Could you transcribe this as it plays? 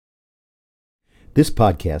This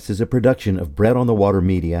podcast is a production of Bread on the Water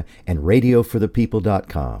Media and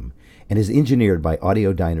RadioForThePeople.com and is engineered by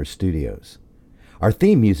Audio Diner Studios. Our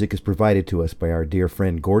theme music is provided to us by our dear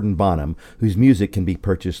friend Gordon Bonham, whose music can be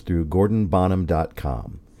purchased through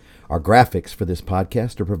GordonBonham.com. Our graphics for this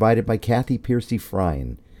podcast are provided by Kathy Piercy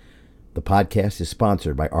Fryan. The podcast is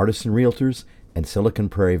sponsored by Artisan Realtors and Silicon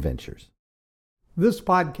Prairie Ventures. This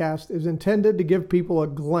podcast is intended to give people a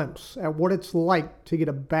glimpse at what it's like to get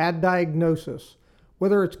a bad diagnosis,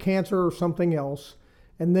 whether it's cancer or something else,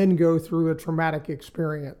 and then go through a traumatic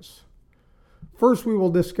experience. First, we will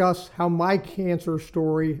discuss how my cancer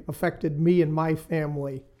story affected me and my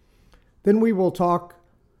family. Then we will talk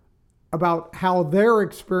about how their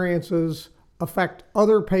experiences affect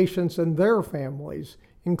other patients and their families,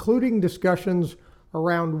 including discussions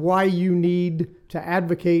around why you need to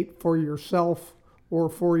advocate for yourself or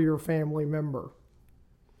for your family member.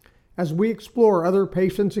 As we explore other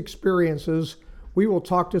patients' experiences, we will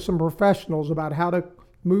talk to some professionals about how to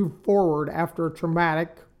move forward after a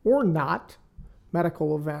traumatic or not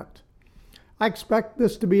medical event. I expect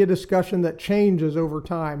this to be a discussion that changes over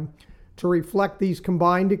time to reflect these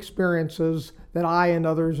combined experiences that I and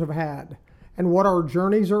others have had, and what our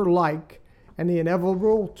journeys are like, and the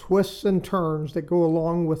inevitable twists and turns that go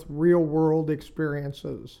along with real-world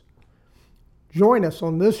experiences. Join us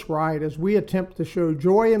on this ride as we attempt to show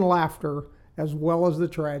joy and laughter as well as the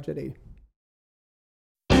tragedy.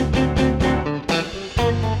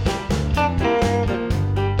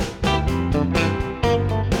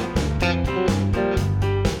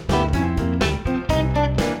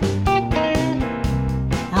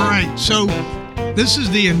 So this is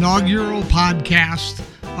the inaugural podcast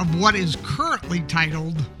of what is currently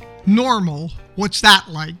titled Normal. What's that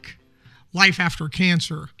like? Life After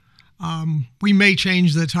Cancer. We may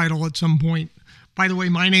change the title at some point. By the way,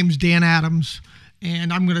 my name's Dan Adams,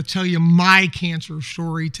 and I'm going to tell you my cancer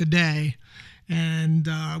story today. And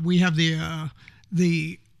we have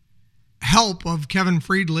the help of Kevin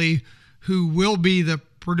Friedley, who will be the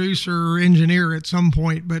producer engineer at some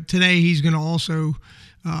point, but today he's going to also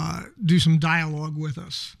do some dialogue with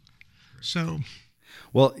us. So,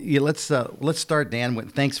 well, yeah, let's start, Dan.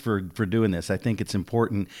 Thanks for doing this. I think it's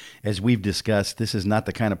important, as we've discussed. This is not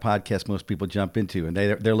the kind of podcast most people jump into, and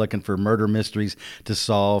they're looking for murder mysteries to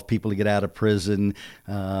solve, people to get out of prison,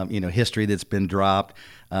 history that's been dropped.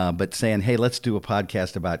 But saying, hey, let's do a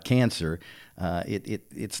podcast about cancer.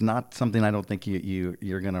 It's not something I don't think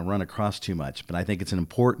you're going to run across too much, but I think it's an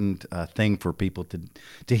important thing for people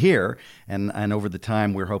to hear. And over the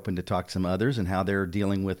time, we're hoping to talk to some others and how they're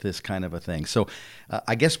dealing with this kind of a thing. So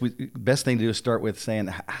I guess best thing to do is start with saying,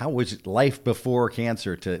 how was life before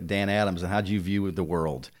cancer to Dan Adams, and how do you view the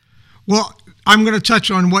world? Well, I'm going to touch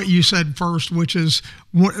on what you said first, which is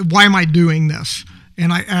why am I doing this?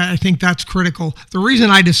 And I think that's critical. The reason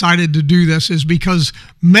I decided to do this is because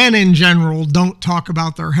men in general don't talk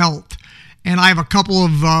about their health. And I have a couple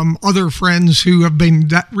of other friends who have been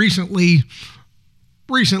recently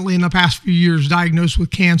in the past few years diagnosed with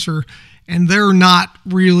cancer, and they're not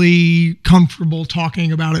really comfortable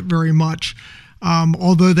talking about it very much,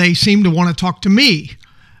 although they seem to want to talk to me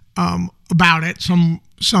about it some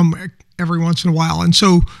every once in a while. And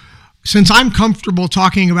so since I'm comfortable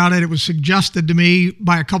talking about it, it was suggested to me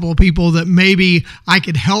by a couple of people that maybe I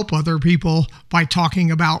could help other people by talking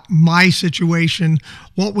about my situation,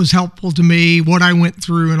 what was helpful to me, what I went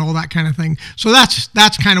through, and all that kind of thing. So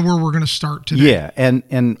that's kind of where we're going to start today. Yeah,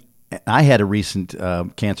 and I had a recent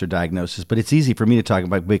cancer diagnosis, but it's easy for me to talk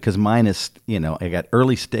about because mine is, I got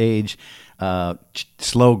early stage,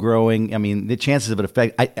 slow growing. I mean, the chances of it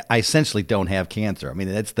affect, I essentially don't have cancer. I mean,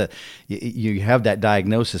 you have that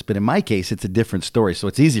diagnosis, but in my case, it's a different story. So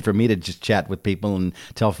it's easy for me to just chat with people and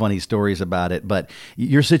tell funny stories about it. But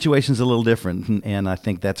your situation's a little different, and I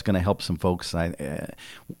think that's going to help some folks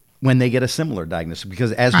when they get a similar diagnosis,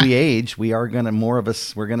 because as we age, we're going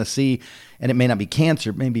to see, and it may not be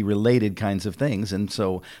cancer, it may be related kinds of things. And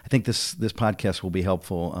so I think this podcast will be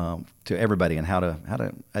helpful to everybody on how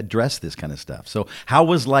to address this kind of stuff. So how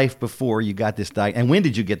was life before you got this and when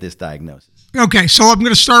did you get this diagnosis? Okay, so I'm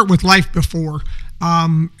going to start with life before.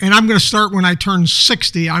 And I'm going to start when I turned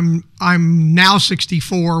 60. I'm now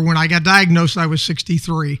 64. When I got diagnosed, I was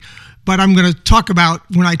 63. But I'm going to talk about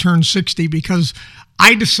when I turned 60 because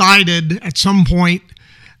I decided at some point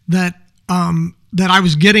that I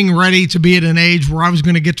was getting ready to be at an age where I was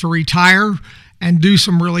going to get to retire and do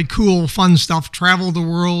some really cool, fun stuff, travel the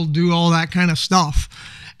world, do all that kind of stuff.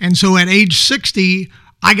 And so at age 60,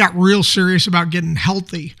 I got real serious about getting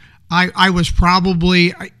healthy. I was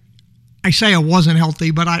probably, I say I wasn't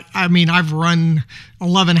healthy, but I mean, I've run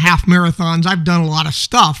 11 half marathons. I've done a lot of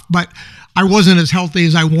stuff, but I wasn't as healthy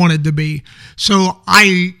as I wanted to be. So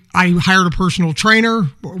I hired a personal trainer.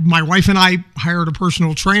 My wife and I hired a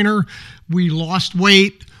personal trainer. We lost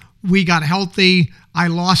weight. We got healthy. I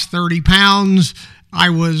lost 30 pounds. I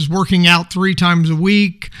was working out 3 times a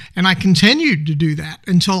week, and I continued to do that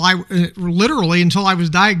until until I was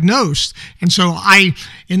diagnosed. And so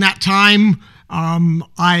in that time,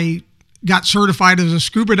 I got certified as a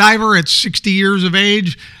scuba diver at 60 years of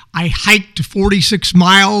age. I hiked 46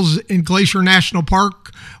 miles in Glacier National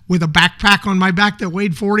Park with a backpack on my back that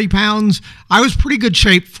weighed 40 pounds. I was pretty good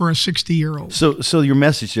shape for a 60-year-old. So your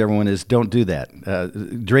message to everyone is don't do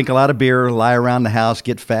that. Drink a lot of beer, lie around the house,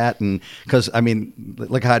 get fat, and because, I mean,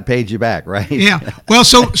 look how it paid you back, right? Yeah. Well,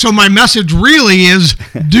 so my message really is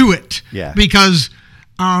do it. Yeah. Because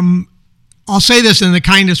I'll say this in the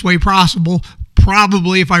kindest way possible.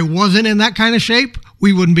 Probably if I wasn't in that kind of shape,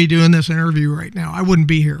 we wouldn't be doing this interview right now. I wouldn't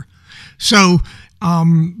be here. So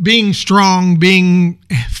being strong, being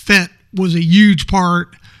fit was a huge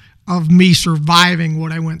part of me surviving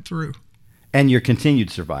what I went through. And your continued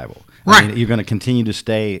survival. Right. I mean, you're going to continue to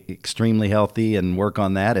stay extremely healthy and work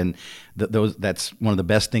on that. And that's one of the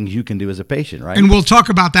best things you can do as a patient, right? And we'll talk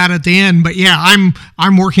about that at the end. But yeah,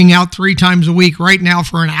 I'm working out 3 times a week right now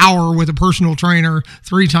for an hour with a personal trainer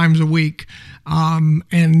 3 times a week.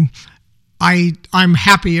 And I'm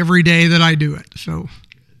happy every day that I do it. So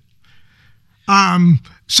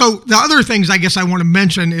the other things I guess I want to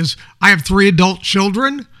mention is I have 3 adult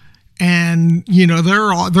children, and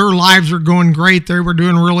their lives are going great. They were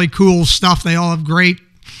doing really cool stuff. They all have great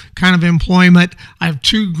kind of employment. I have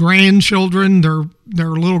 2 grandchildren. They're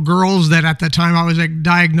little girls that at the time I was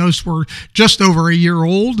diagnosed were just over a year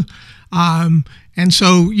old. And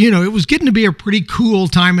so, it was getting to be a pretty cool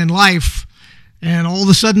time in life. And all of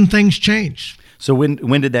a sudden, things changed. So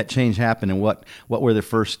when did that change happen, and what were the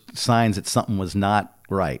first signs that something was not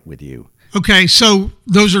right with you? Okay, so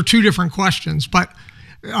those are 2 different questions. But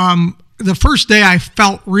the first day I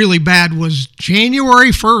felt really bad was January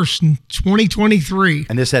 1st in 2023.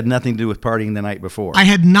 And this had nothing to do with partying the night before? I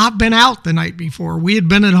had not been out the night before. We had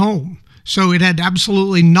been at home. So it had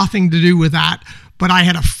absolutely nothing to do with that. But I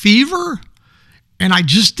had a fever, and I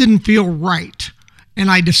just didn't feel right. And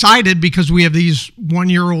I decided, because we have these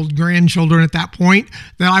 1-year-old grandchildren at that point,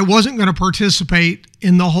 that I wasn't going to participate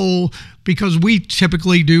in the whole, because we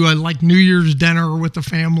typically do a New Year's dinner with the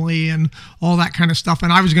family and all that kind of stuff.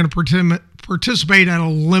 And I was going to participate at a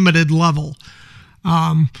limited level.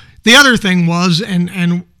 The other thing was,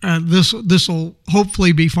 and this will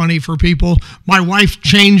hopefully be funny for people, my wife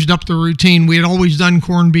changed up the routine. We had always done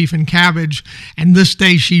corned beef and cabbage, and this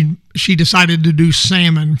day she decided to do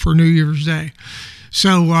salmon for New Year's Day.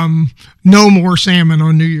 So no more salmon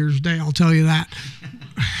on New Year's Day, I'll tell you that.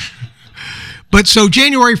 But so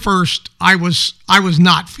January 1st, I was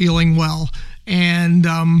not feeling well, and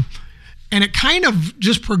it kind of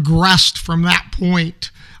just progressed from that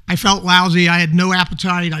point. I felt lousy. I had no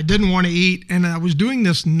appetite. I didn't want to eat, and I was doing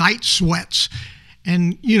this night sweats.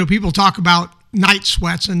 And people talk about night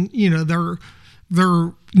sweats, and their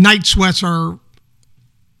night sweats are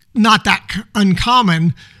not that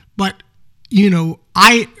uncommon, but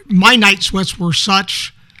my night sweats were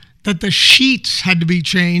such that the sheets had to be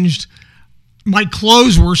changed. My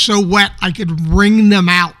clothes were so wet I could wring them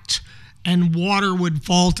out and water would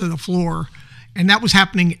fall to the floor. And that was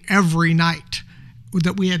happening every night,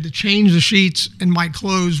 that we had to change the sheets and my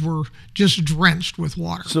clothes were just drenched with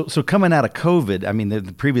water. So coming out of COVID, I mean, the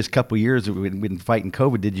previous couple of years that we've been fighting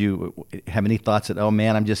COVID, did you have any thoughts that, oh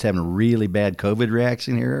man, I'm just having a really bad COVID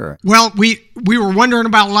reaction here? Or? Well, we were wondering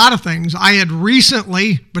about a lot of things. I had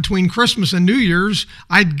recently, between Christmas and New Year's,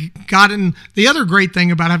 I'd gotten, the other great thing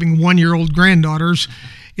about having 1-year-old granddaughters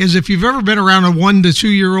is if you've ever been around a 1 to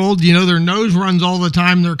 2-year-old, their nose runs all the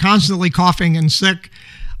time. They're constantly coughing and sick.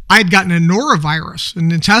 I'd gotten a norovirus,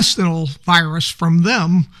 an intestinal virus from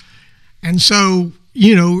them. And so,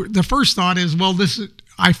 the first thought is, well,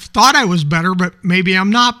 I thought I was better, but maybe I'm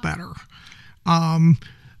not better. And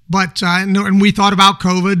we thought about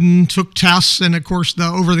COVID and took tests. And of course, the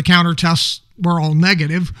over-the-counter tests were all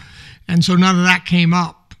negative. And so none of that came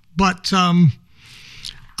up. But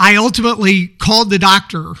I ultimately called the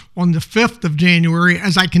doctor on the 5th of January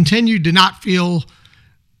as I continued to not feel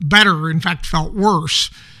better. In fact, felt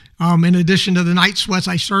worse. In addition to the night sweats,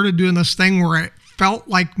 I started doing this thing where it felt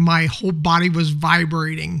like my whole body was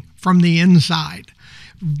vibrating from the inside.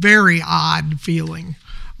 Very odd feeling.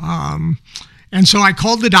 And so I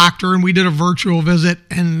called the doctor and we did a virtual visit,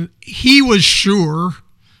 and he was sure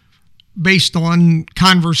based on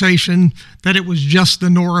conversation that it was just the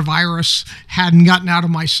norovirus hadn't gotten out of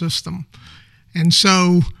my system. And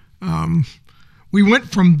so we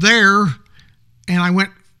went from there, and I went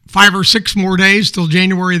 5 or 6 more days till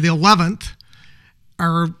January the 11th.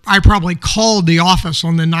 Or I probably called the office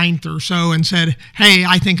on the 9th or so and said, hey,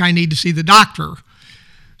 I think I need to see the doctor.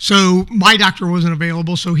 So my doctor wasn't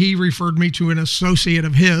available, so he referred me to an associate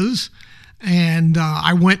of his. And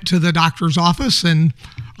I went to the doctor's office, and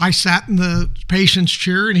I sat in the patient's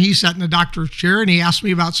chair, and he sat in the doctor's chair, and he asked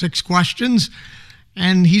me about 6 questions.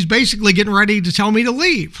 And he's basically getting ready to tell me to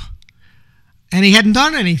leave. And he hadn't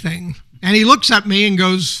done anything. And he looks at me and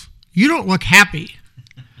goes, you don't look happy.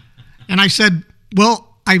 And I said,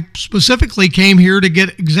 well, I specifically came here to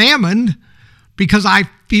get examined because I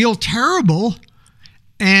feel terrible.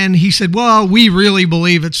 And he said, well, we really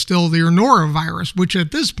believe it's still the norovirus, which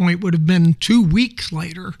at this point would have been 2 weeks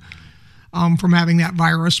later from having that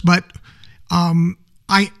virus. But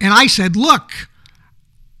I said, look,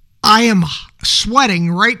 I am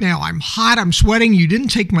sweating right now. I'm hot. I'm sweating. You didn't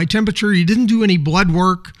take my temperature. You didn't do any blood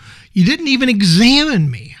work. You didn't even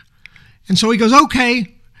examine me. And so he goes,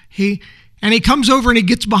 okay. And he comes over and he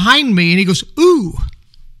gets behind me and he goes, ooh.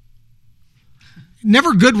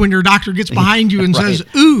 Never good when your doctor gets behind you and right. says,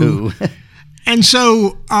 ooh. And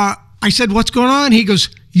so I said, what's going on? He goes,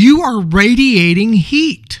 you are radiating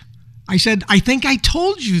heat. I said, I think I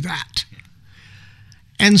told you that.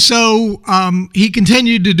 And so he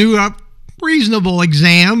continued to do a reasonable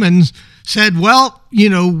exam and said, well,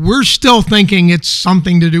 we're still thinking it's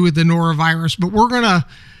something to do with the norovirus, but we're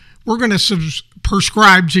going to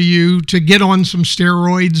prescribe to you to get on some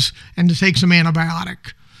steroids and to take some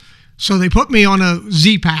antibiotic. So they put me on a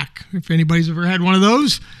Z-Pack, if anybody's ever had one of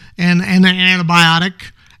those, and an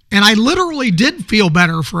antibiotic. And I literally did feel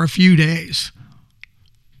better for a few days.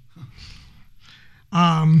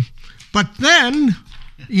 But then,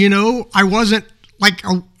 I wasn't,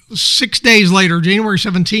 6 days later, January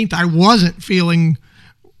 17th, I wasn't feeling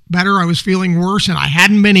better. I was feeling worse, and I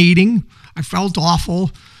hadn't been eating. I felt awful.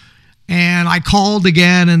 And I called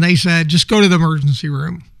again, and they said, just go to the emergency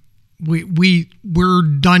room. We're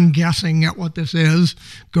done guessing at what this is.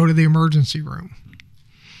 Go to the emergency room.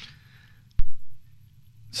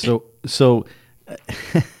 So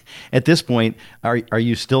at this point, are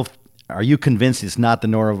you convinced it's not the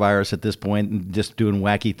norovirus at this point and just doing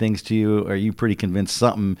wacky things to you? Are you pretty convinced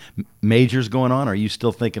something major's going on? Or are you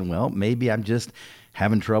still thinking, well, maybe I'm just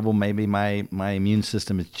having trouble. Maybe my immune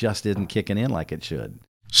system just isn't kicking in like it should.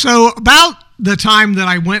 So about the time that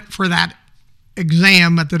I went for that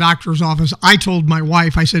exam at the doctor's office, I told my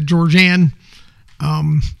wife, I said, Georgianne,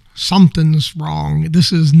 something's wrong.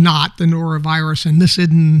 This is not the norovirus, and this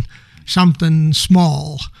isn't something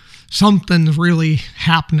small. Something's really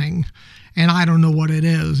happening, and I don't know what it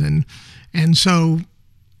is. And so,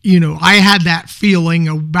 I had that feeling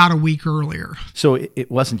about a week earlier. So it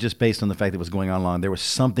wasn't just based on the fact that it was going on long. There was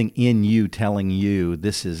something in you telling you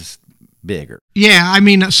this is bigger. Yeah,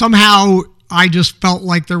 somehow I just felt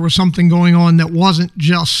like there was something going on that wasn't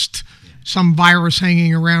just some virus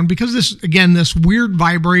hanging around, because this weird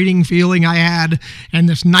vibrating feeling I had and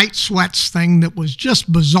this night sweats thing that was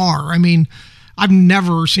just bizarre. I've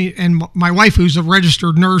never seen, and my wife, who's a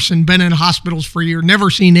registered nurse and been in hospitals for a year, never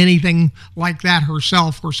seen anything like that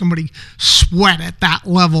herself, where somebody sweat at that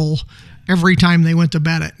level every time they went to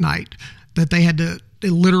bed at night, that they had to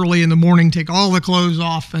literally in the morning take all the clothes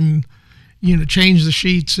off and change the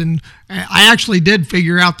sheets. And I actually did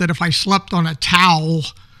figure out that if I slept on a towel,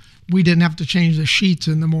 we didn't have to change the sheets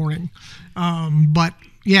in the morning. But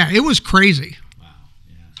yeah, it was crazy. Wow.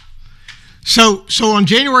 Yeah. So on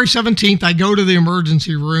January 17th, I go to the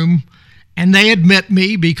emergency room, and they admit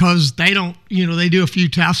me because they don't, they do a few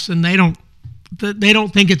tests, and they don't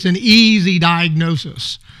think it's an easy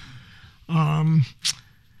diagnosis. And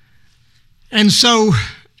so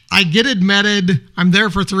I get admitted. I'm there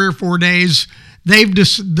for 3 or 4 days.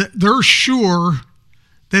 They're sure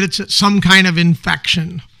that it's some kind of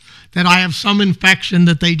infection, that I have some infection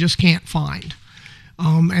that they just can't find.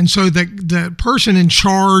 And so the person in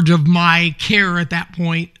charge of my care at that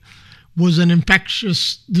point was an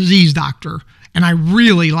infectious disease doctor, and I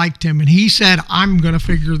really liked him. And he said, I'm going to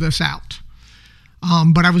figure this out.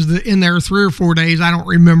 But I was in there 3 or 4 days. I don't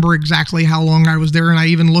remember exactly how long I was there, and I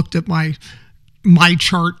even looked at my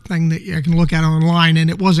chart thing that I can look at online, and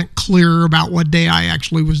it wasn't clear about what day I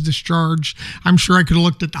actually was discharged. I'm sure I could have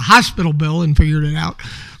looked at the hospital bill and figured it out.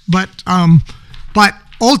 But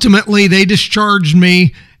ultimately they discharged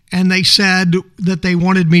me, and they said that they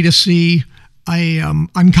wanted me to see a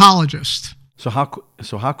oncologist. So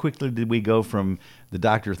how quickly did we go from the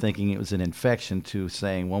doctor thinking it was an infection to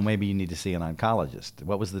saying, well, maybe you need to see an oncologist?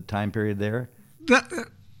 What was the time period there?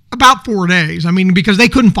 About 4 days. I mean, because they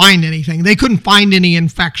couldn't find anything. They couldn't find any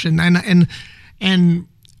infection. And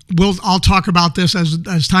I'll talk about this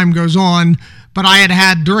as time goes on. But I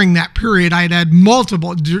had during that period, I had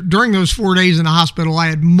multiple, during those 4 days in the hospital, I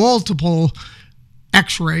had multiple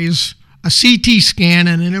x-rays, a CT scan,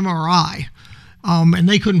 and an MRI. And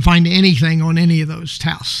they couldn't find anything on any of those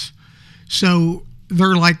tests. So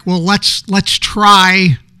they're like, well, let's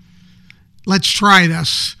try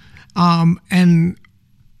this. And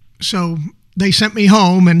so they sent me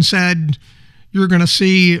home and said, you're going to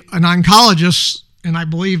see an oncologist. And I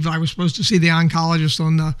believe I was supposed to see the oncologist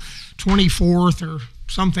on the 24th or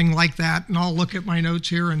something like that. And I'll look at my notes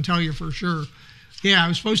here and tell you for sure. Yeah, I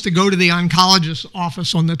was supposed to go to the oncologist's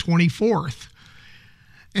office on the 24th.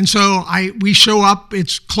 And so we show up.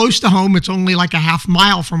 It's close to home. It's only like a half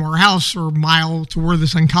mile from our house or a mile to where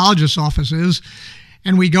this oncologist's office is.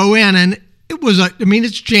 And we go in, and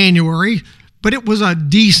it's January, but it was a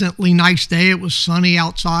decently nice day. It was sunny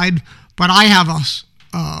outside. But I have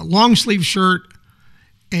a long sleeve shirt,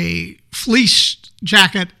 a fleece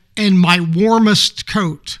jacket, and my warmest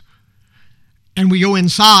coat. And we go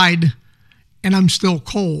inside, and I'm still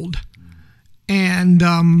cold. And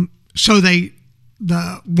so the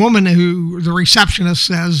woman the receptionist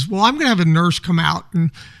says, well, I'm going to have a nurse come out.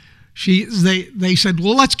 And they said,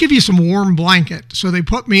 well, let's give you some warm blanket. So they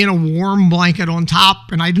put me in a warm blanket on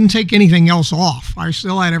top, and I didn't take anything else off. I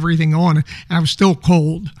still had everything on, and I was still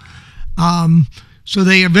cold. So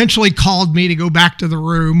they eventually called me to go back to the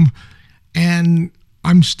room, and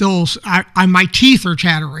my teeth are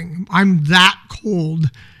chattering. I'm that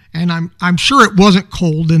cold, and I'm sure it wasn't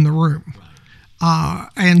cold in the room.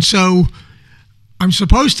 And so I'm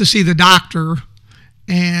supposed to see the doctor,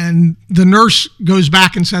 and the nurse goes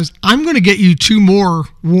back and says, I'm going to get you 2 more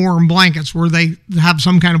warm blankets, where they have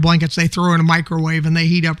some kind of blankets they throw in a microwave and they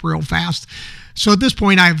heat up real fast. So at this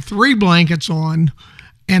point, I have 3 blankets on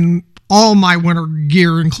and all my winter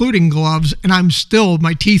gear, including gloves, and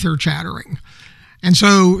my teeth are chattering. And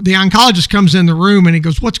so the oncologist comes in the room and he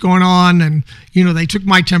goes, what's going on? And, they took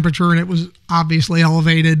my temperature, and it was obviously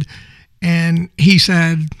elevated. And he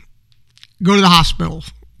said, go to the hospital.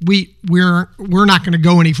 We're not going to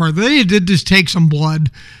go any further. They did just take some blood,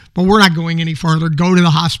 but we're not going any further. Go to the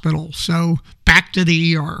hospital. So back to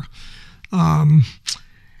the ER.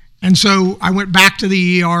 And so I went back to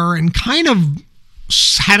the ER and kind of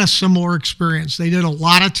had a similar experience. They did a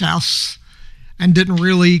lot of tests and didn't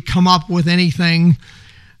really come up with anything.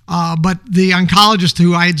 But the oncologist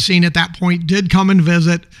who I had seen at that point did come and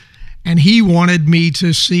visit, and he wanted me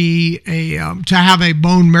to see to have a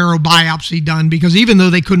bone marrow biopsy done, because even though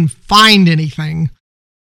they couldn't find anything,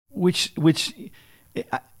 which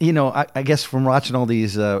I guess from watching all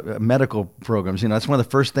these medical programs, that's one of the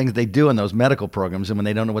first things they do in those medical programs. And when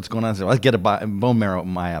they don't know what's going on, they say, let's get a bone marrow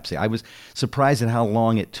biopsy. I was surprised at how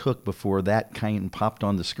long it took before that kind of popped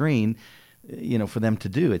on the screen, for them to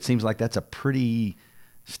do. It seems like that's a pretty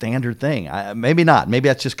standard thing. Maybe not. Maybe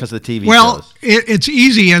that's just because of the TV shows. It's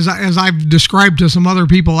easy, as I've described to some other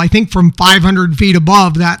people. I think from 500 feet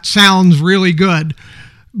above, that sounds really good.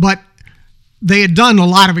 But they had done a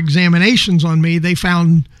lot of examinations on me. They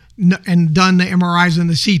found and done the MRIs and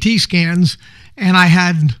the CT scans, and I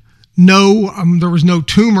had there was no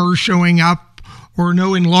tumors showing up or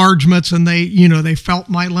no enlargements, and they felt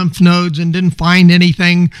my lymph nodes and didn't find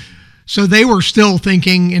anything. So they were still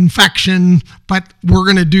thinking infection, but we're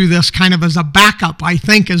going to do this kind of as a backup, I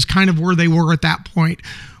think, is kind of where they were at that point.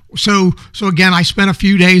 So again, I spent a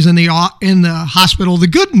few days in the hospital. The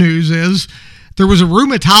good news is there was a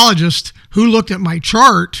rheumatologist who looked at my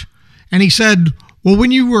chart, and he said, well,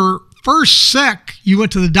 when you were first sick, you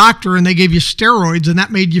went to the doctor and they gave you steroids and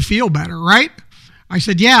that made you feel better, right? I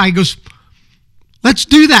said, yeah. He goes, let's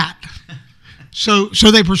do that. So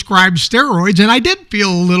they prescribed steroids, and I did feel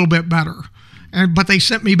a little bit better. But they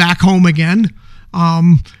sent me back home again.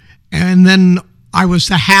 And then I was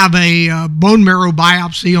to have a bone marrow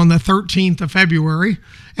biopsy on the 13th of February.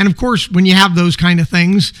 And of course, when you have those kind of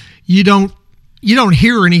things, you don't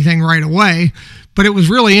hear anything right away. But it was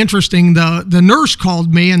really interesting. The nurse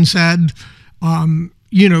called me and said,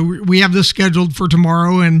 we have this scheduled for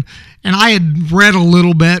tomorrow. And I had read a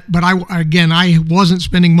little bit, but I wasn't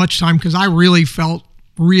spending much time because I really felt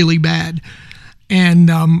really bad.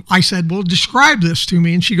 And I said, well, describe this to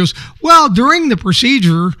me. And she goes, well, during the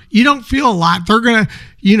procedure, you don't feel a lot. They're going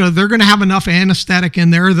to have enough anesthetic in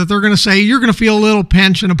there that they're going to say you're going to feel a little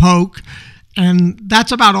pinch and a poke. And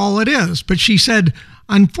that's about all it is. But she said,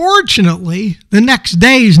 Unfortunately, the next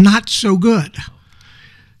day is not so good.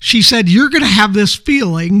 She said, you're going to have this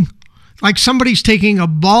feeling like somebody's taking a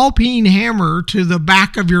ball-peen hammer to the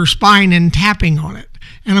back of your spine and tapping on it.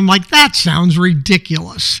 And I'm like, that sounds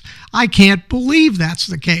ridiculous. I can't believe that's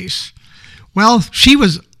the case. Well, she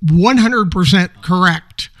was 100%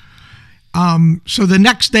 correct. So the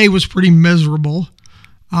next day was pretty miserable.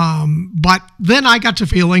 But then I got to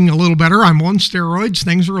feeling a little better. I'm on steroids.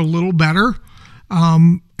 Things are a little better.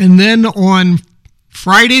 And then on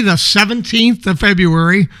Friday, the 17th of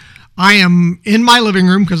February, I am in my living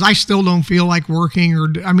room because I still don't feel like working.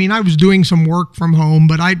 I was doing some work from home,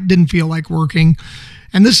 but I didn't feel like working.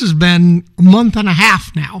 And this has been a month and a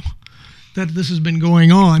half now that this has been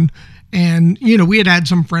going on. And, we had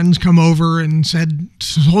some friends come over and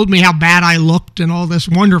told me how bad I looked and all this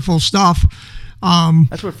wonderful stuff.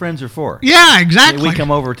 That's what friends are for. Yeah, exactly. We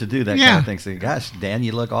come over to do that kind of thing. Say, gosh, Dan,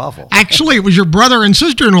 you look awful. Actually, it was your brother and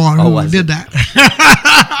sister-in-law who did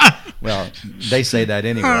that. Well, they say that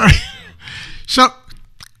anyway. So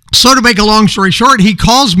to make a long story short, he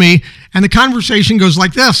calls me and the conversation goes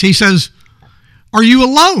like this. He says, are you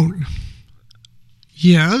alone?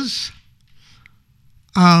 Yes.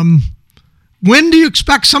 When do you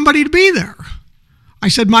expect somebody to be there? I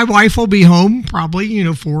said, my wife will be home probably,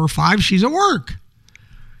 4 or 5. She's at work.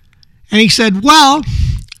 And he said, well,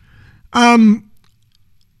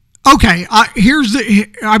 okay,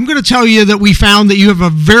 I'm going to tell you that we found that you have a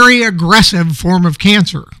very aggressive form of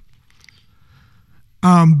cancer,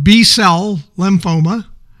 B-cell lymphoma,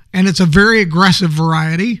 and it's a very aggressive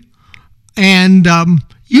variety, and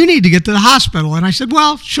you need to get to the hospital. And I said,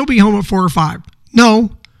 well, she'll be home at 4 or 5.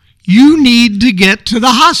 No, you need to get to the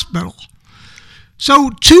hospital.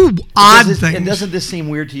 So two odd things. And doesn't this seem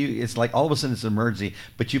weird to you? It's like all of a sudden it's an emergency,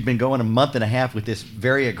 but you've been going a month and a half with this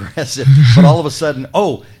very aggressive, but all of a sudden,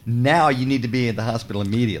 now you need to be at the hospital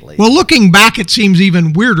immediately. Well, looking back, it seems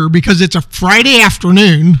even weirder because it's a Friday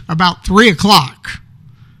afternoon, about 3 o'clock.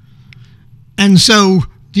 And so,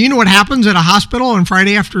 do you know what happens at a hospital on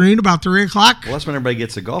Friday afternoon about 3 o'clock? Well, that's when everybody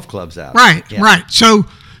gets the golf clubs out. Right, yeah. Right. So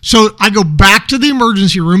I go back to the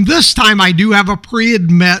emergency room. This time I do have a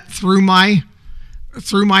pre-admit through my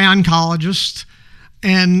oncologist.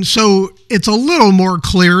 And so it's a little more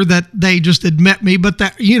clear that they just admit me, but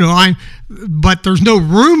but there's no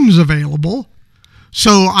rooms available.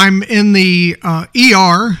 So I'm in the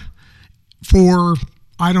ER for,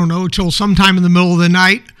 I don't know, till sometime in the middle of the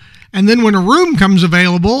night. And then when a room comes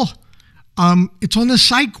available, it's on the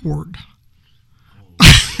psych ward.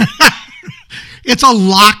 It's a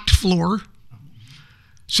locked floor.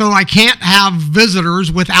 So I can't have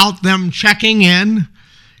visitors without them checking in,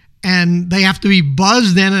 and they have to be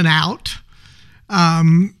buzzed in and out.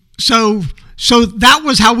 So that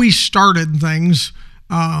was how we started things.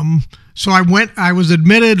 So I was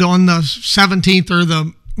admitted on the 17th or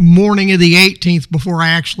the morning of the 18th before I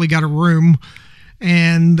actually got a room.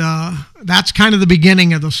 And that's kind of the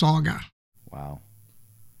beginning of the saga. Wow.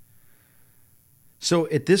 So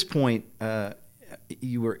at this point,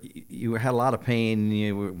 you had a lot of pain.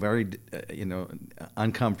 You were very,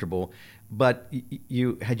 uncomfortable. But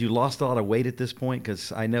you lost a lot of weight at this point?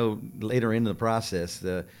 Because I know later into the process,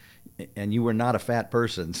 and you were not a fat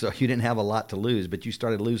person, so you didn't have a lot to lose. But you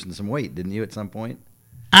started losing some weight, didn't you, at some point?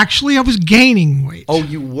 Actually, I was gaining weight. Oh,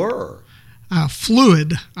 you were.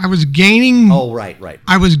 Fluid. I was gaining. Oh, right.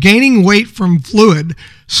 I was gaining weight from fluid.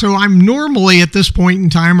 So I'm normally at this point in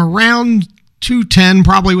time around 210,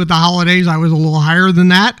 probably with the holidays. I was a little higher than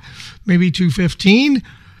that, maybe 215.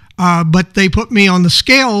 But they put me on the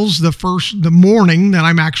scales the morning that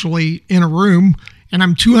I'm actually in a room, and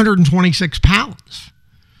I'm 226 pounds.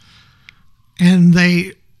 And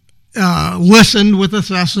they listened with a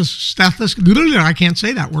stethoscope. I can't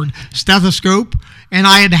say that word. Stethoscope. And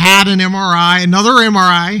I had an MRI, another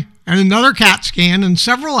MRI, and another CAT scan, and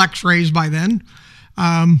several X-rays by then.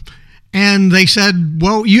 And they said,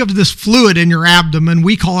 well, you have this fluid in your abdomen.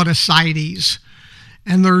 We call it ascites.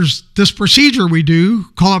 And there's this procedure we do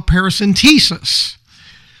called paracentesis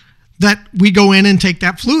that we go in and take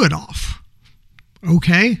that fluid off.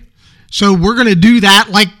 Okay? So we're going to do that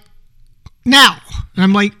like now. And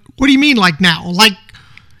I'm like, what do you mean like now? Like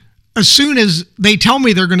as soon as they tell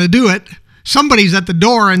me they're going to do it, somebody's at the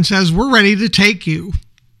door and says, we're ready to take you.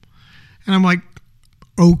 And I'm like,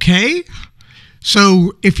 okay.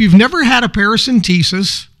 So if you've never had a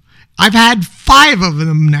paracentesis, I've had 5 of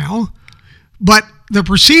them now, but the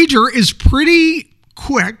procedure is pretty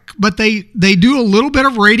quick, but they do a little bit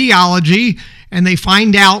of radiology and they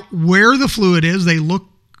find out where the fluid is. They look,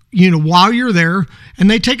 while you're there, and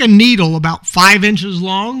they take a needle about 5 inches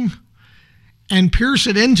long and pierce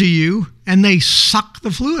it into you, and they suck the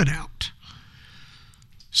fluid out.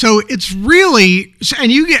 So it's really,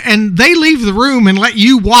 and they leave the room and let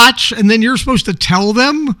you watch, and then you're supposed to tell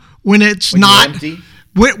them when it's not empty.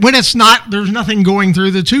 When it's not, there's nothing going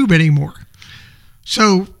through the tube anymore.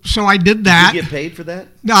 So I did that. Did you get paid for that?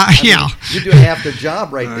 Yeah. You're doing half the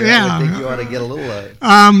job right there. Yeah. I would think you ought to get a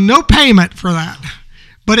little. No payment for that,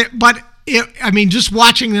 but just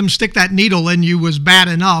watching them stick that needle in you was bad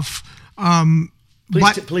enough.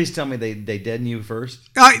 Please tell me they deaden you first.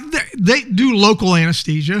 They do local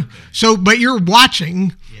anesthesia. So, but you're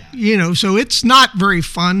watching, so it's not very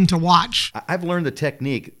fun to watch. I've learned the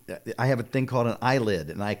technique. I have a thing called an eyelid,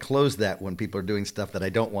 and I close that when people are doing stuff that I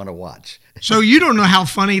don't want to watch. So you don't know how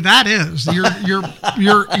funny that is.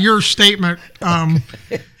 Your statement,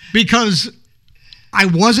 because I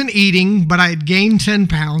wasn't eating, but I had gained 10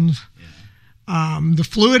 pounds. The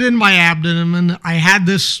fluid in my abdomen, I had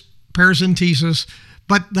this paracentesis,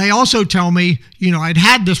 but they also tell me, I'd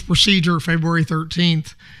had this procedure February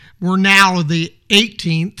 13th. We're now the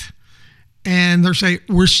 18th, and they're saying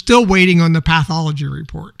we're still waiting on the pathology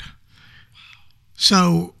report.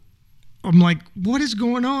 So I'm like, what is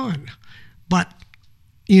going on? But,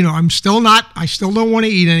 I still don't want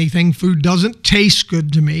to eat anything. Food doesn't taste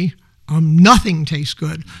good to me. Nothing tastes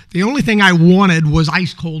good. The only thing I wanted was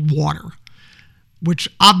ice cold water, which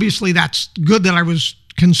obviously that's good that I was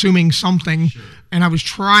consuming something. Sure. And I was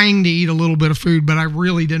trying to eat a little bit of food, but I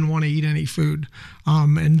really didn't want to eat any food.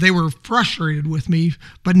 And they were frustrated with me,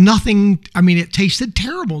 but nothing, it tasted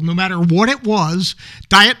terrible no matter what it was.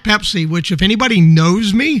 Diet Pepsi, which if anybody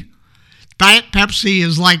knows me, Diet Pepsi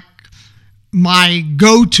is like my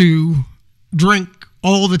go-to drink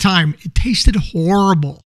all the time. It tasted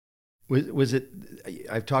horrible. Was it,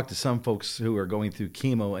 I've talked to some folks who are going through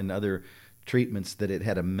chemo and other treatments that it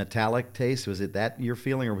had a metallic taste. Was it that you're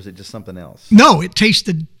feeling, or was it just something else? No, it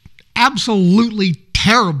tasted absolutely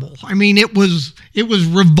terrible. It was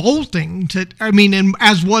revolting and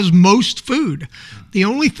as was most food. The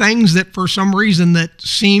only things that for some reason that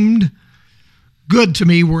seemed good to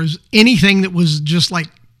me was anything that was just like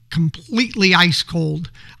completely ice cold.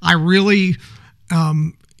 I really,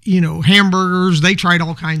 hamburgers, they tried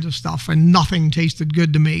all kinds of stuff and nothing tasted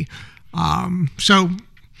good to me. So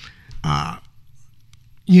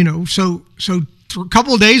for a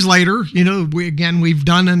couple of days later, we've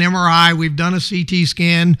done an MRI, we've done a CT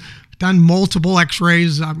scan, done multiple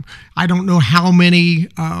X-rays. I don't know how many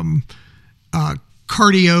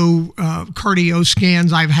cardio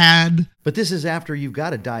scans I've had. But this is after you've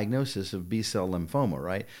got a diagnosis of B-cell lymphoma,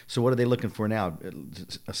 right? So what are they looking for now?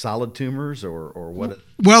 Solid tumors or what?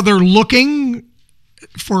 Well, they're looking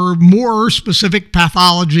for more specific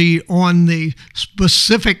pathology on the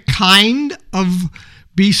specific kind of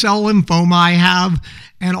B-cell lymphoma I have.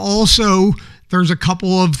 And also there's a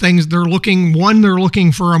couple of things they're looking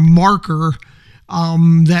for a marker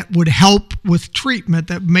that would help with treatment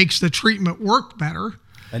that makes the treatment work better.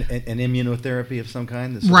 An immunotherapy of some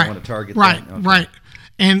kind? Right. Want to target right, that? Okay. Right.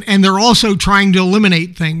 And they're also trying to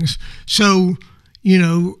eliminate things. So,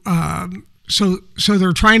 So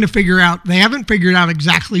they're trying to figure out, they haven't figured out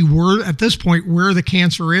exactly where, at this point, where the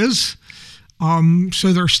cancer is.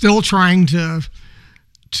 So they're still trying to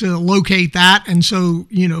locate that. And so,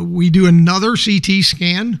 we do another CT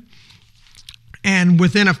scan. And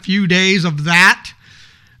within a few days of that,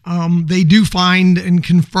 they do find and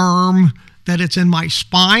confirm that it's in my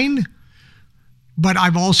spine. But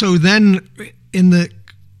I've also then, in the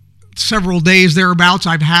several days thereabouts,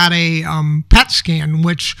 I've had a PET scan,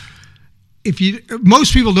 which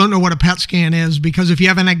most people don't know what a PET scan is, because if you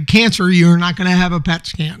haven't had cancer, you're not going to have a PET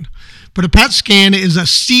scan. But a PET scan is a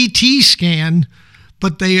CT scan,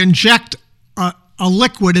 but they inject a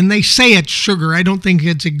liquid and they say it's sugar. I don't think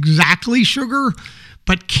it's exactly sugar,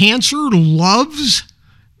 but cancer loves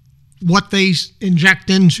what they inject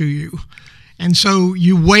into you. And so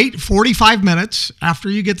you wait 45 minutes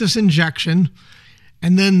after you get this injection,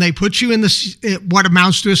 and then they put you in what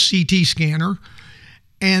amounts to a CT scanner.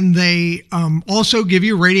 And they also give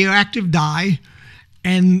you radioactive dye,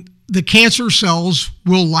 and the cancer cells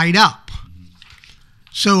will light up.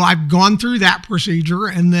 So I've gone through that procedure,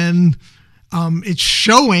 and then it's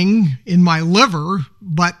showing in my liver,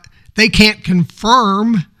 but they can't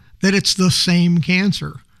confirm that it's the same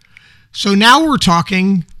cancer. So now we're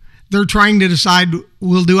talking, they're trying to decide,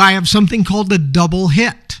 do I have something called a double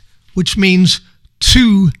hit, which means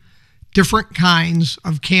 2 different kinds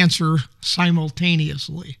of cancer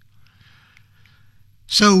simultaneously.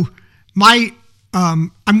 So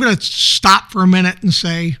I'm going to stop for a minute and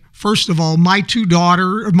say, first of all, my 3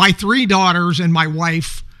 daughters and my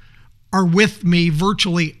wife are with me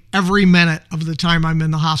virtually every minute of the time I'm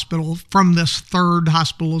in the hospital from this third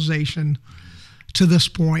hospitalization to this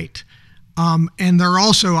point. And they're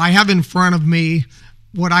also, I have in front of me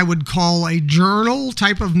what I would call a journal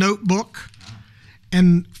type of notebook.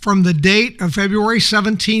 And from the date of February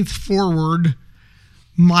 17th forward,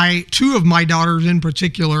 two of my daughters in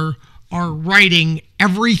particular are writing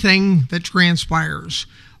everything that transpires,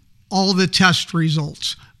 all the test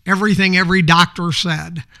results, everything every doctor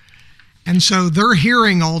said. And so they're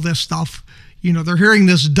hearing all this stuff. They're hearing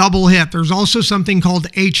this double hit. There's also something called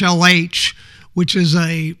HLH, which is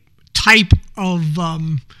a type of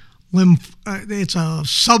it's a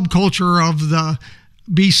subculture of the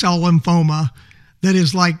B-cell lymphoma that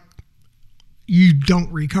is like you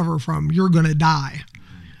don't recover from. You're going to die.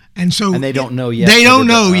 And they don't know yet. They don't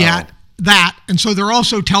know yet that. And so they're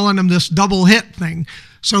also telling them this double hit thing.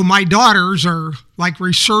 So my daughters are like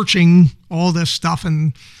researching all this stuff,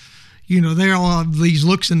 and they all have these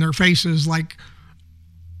looks in their faces like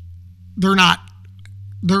they're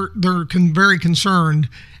very concerned.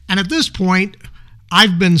 And at this point,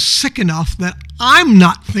 I've been sick enough that I'm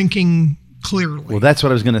not thinking clearly. Well, that's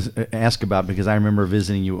what I was going to ask about, because I remember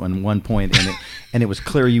visiting you on one point, and it was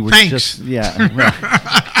clear you were Thanks.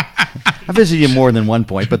 I visited you more than one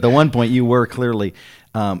point, but the one point you were clearly,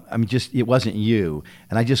 it wasn't you.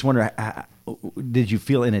 And I just wonder, did you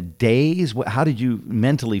feel in a daze? How did you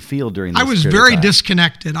mentally feel during this? I was very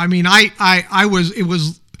disconnected. I mean,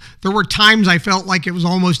 there were times I felt like it was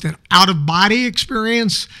almost an out-of-body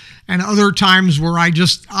experience, and other times where I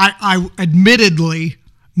admittedly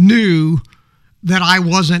knew that I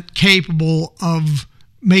wasn't capable of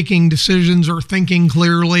making decisions or thinking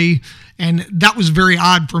clearly. And that was very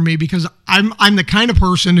odd for me, because I'm the kind of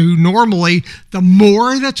person who normally, the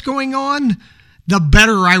more that's going on, the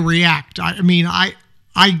better I react. I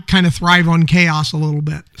kind of thrive on chaos a little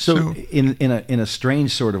bit. So in a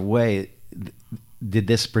strange sort of way, did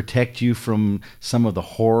this protect you from some of the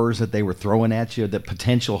horrors that they were throwing at you, the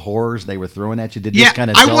potential horrors they were throwing at you? Did this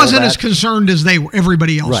kind of I wasn't as concerned as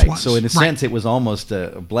everybody else was. So in a sense, it was almost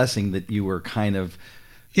a blessing that you were kind of...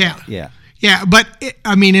 Yeah, but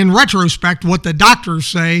in retrospect, what the doctors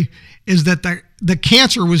say is that the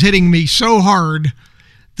cancer was hitting me so hard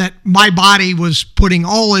that my body was putting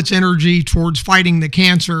all its energy towards fighting the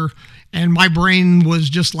cancer, and my brain was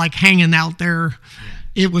just like hanging out there.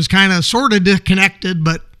 It was kind of sort of disconnected,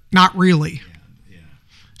 but not really.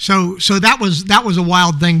 So that was a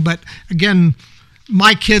wild thing. But again,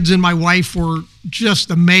 my kids and my wife were just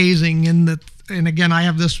amazing. And again, I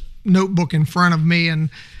have this notebook in front of me, and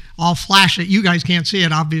I'll flash it. You guys can't see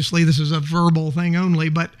it, obviously. This is a verbal thing only,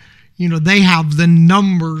 but they have the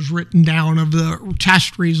numbers written down of the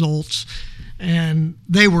test results, and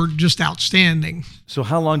they were just outstanding. So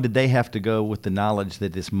how long did they have to go with the knowledge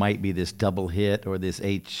that this might be this double hit or this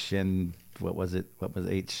H and what was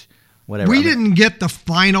H, whatever? We didn't get the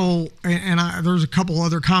final, and there's a couple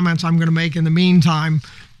other comments I'm going to make in the meantime,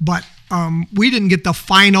 but we didn't get the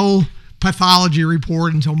final pathology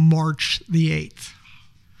report until March the 8th.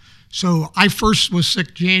 So I first was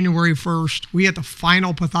sick January 1st. We had the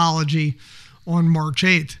final pathology on March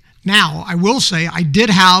 8th. Now, I will say I did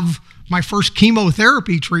have my first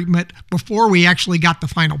chemotherapy treatment before we actually got the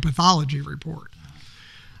final pathology report.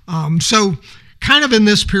 So kind of in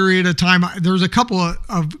this period of time, there's a couple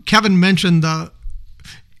of Kevin mentioned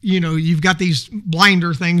you've got these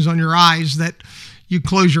blinder things on your eyes that you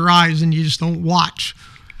close your eyes and you just don't watch.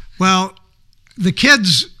 Well, the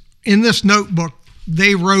kids in this notebook,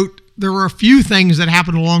 they wrote, there were a few things that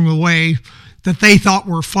happened along the way that they thought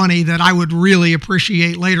were funny that I would really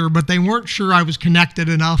appreciate later, but they weren't sure I was connected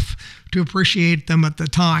enough to appreciate them at the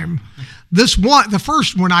time. The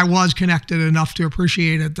first one I was connected enough to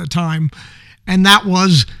appreciate at the time, and that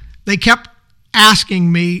was they kept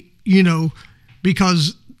asking me,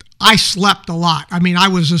 because I slept a lot. I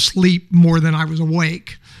was asleep more than I was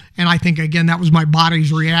awake, and I think, again, that was my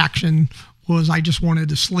body's reaction, was I just wanted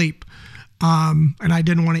to sleep. And I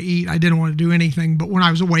didn't want to eat. I didn't want to do anything. But when I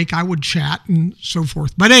was awake, I would chat and so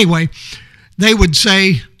forth. But anyway, they would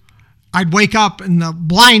say, I'd wake up and the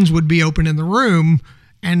blinds would be open in the room.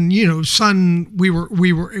 And,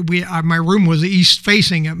 my room was east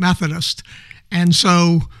facing at Methodist. And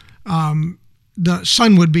so the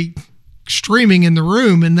sun would be streaming in the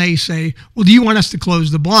room, and they say, well, do you want us to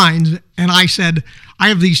close the blinds? And I said, I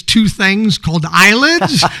have these two things called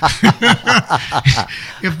eyelids.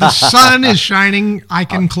 If the sun is shining, I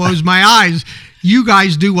can close my eyes. You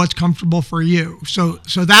guys do what's comfortable for you. So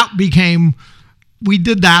that became, we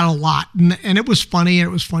did that a lot, and it was funny, and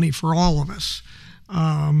it was funny for all of us.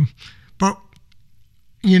 But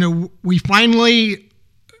we finally,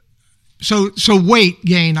 So weight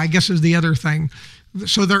gain, I guess, is the other thing.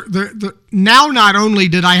 So now not only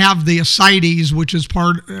did I have the ascites, which is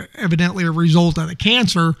evidently a result of the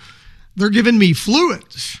cancer, they're giving me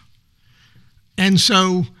fluids. And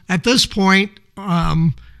so at this point,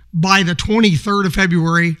 by the 23rd of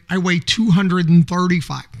February, I weigh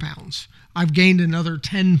 235 pounds. I've gained another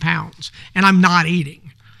 10 pounds, and I'm not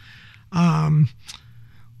eating.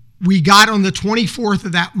 We got on the 24th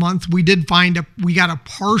of that month, we got a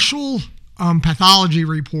partial pathology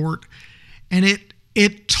report, and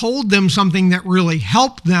it told them something that really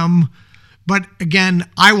helped them. But again,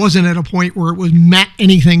 I wasn't at a point where it was meant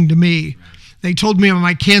anything to me. They told me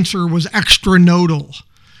my cancer was extranodal,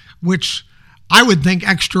 which I would think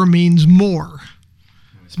extra means more.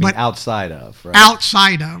 But outside of, right?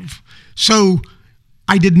 Outside of. So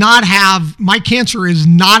I did not have, my cancer is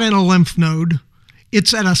not in a lymph node.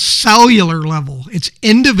 It's at a cellular level. It's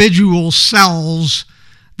individual cells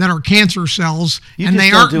that are cancer cells, and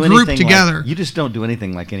they aren't grouped together. You just don't do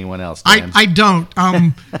anything like anyone else, Dan. I don't.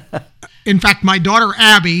 In fact, my daughter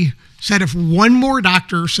Abby said if one more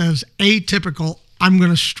doctor says atypical, I'm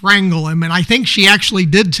going to strangle him. And I think she actually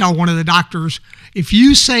did tell one of the doctors, if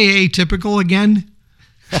you say atypical again,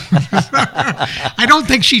 I don't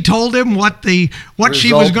think she told him what she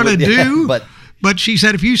was going to do, but she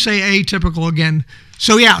said, if you say atypical again.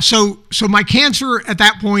 So yeah, so my cancer at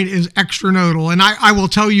that point is extranodal. And I will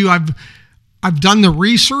tell you, I've done the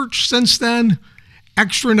research since then.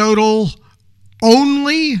 Extranodal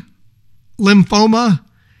only lymphoma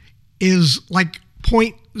is like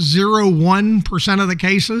 0.01% of the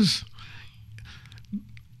cases.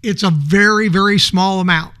 It's a very, very small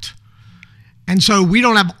amount. And so we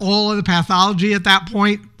don't have all of the pathology at that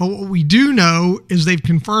point, but what we do know is they've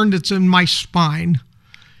confirmed it's in my spine.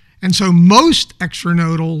 And so most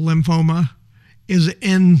extranodal lymphoma is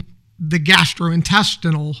in the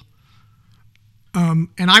gastrointestinal, and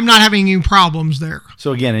I'm not having any problems there.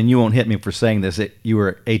 So again, and you won't hit me for saying this, you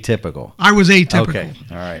were atypical. I was atypical. Okay,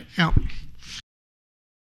 all right. Yeah.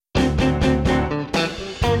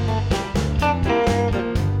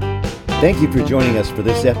 Thank you for joining us for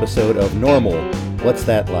this episode of Normal, What's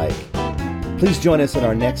That Like? Please join us in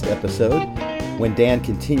our next episode when Dan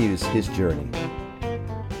continues his journey.